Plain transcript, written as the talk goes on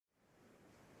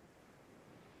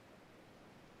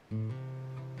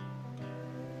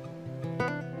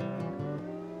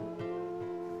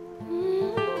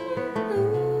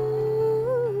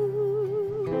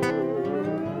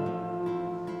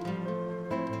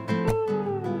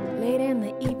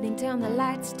turn the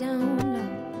lights down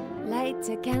low, light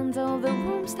a candle, the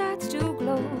room starts to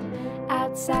glow.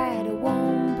 Outside a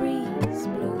warm breeze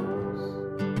blows.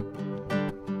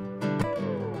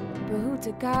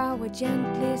 Bahuta Gawa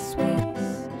gently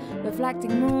sways,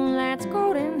 reflecting moonlight's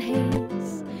golden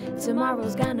haze.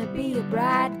 Tomorrow's gonna be a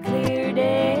bright, clear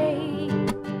day.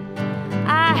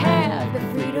 I have the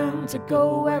freedom to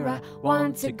go where I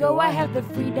want to go. I have the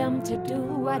freedom to do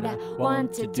what I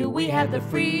want to do. We have the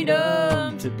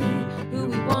freedom to be who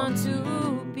we want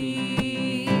to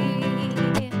be.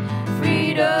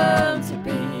 Freedom to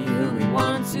be who we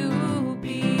want to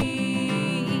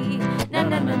be. Na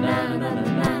na na na na na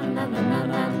na na na na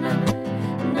na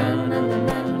na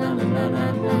na na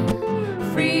na na.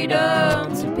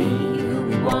 Freedom to be who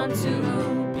we want to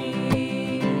be.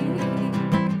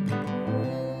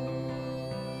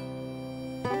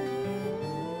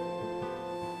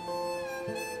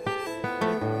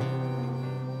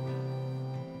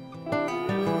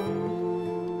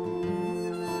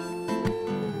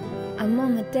 I'm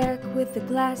on the deck with a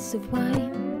glass of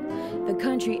wine. The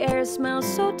country air smells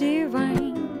so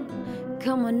divine.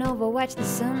 Come on over, watch the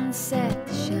sunset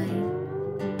shine.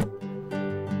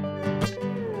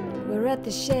 We're at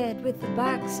the shed with a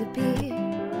box of beer.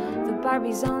 The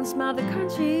Barbie's on, smell the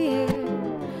country air.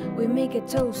 We make a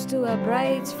toast to our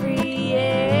bright, free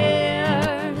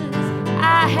airs.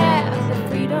 I have the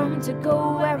freedom to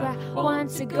go where I want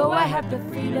to go. I have the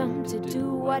freedom to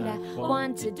do what I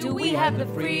want to do. We have the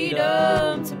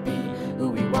freedom to be who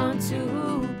we want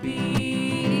to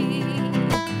be.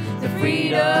 The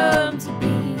freedom to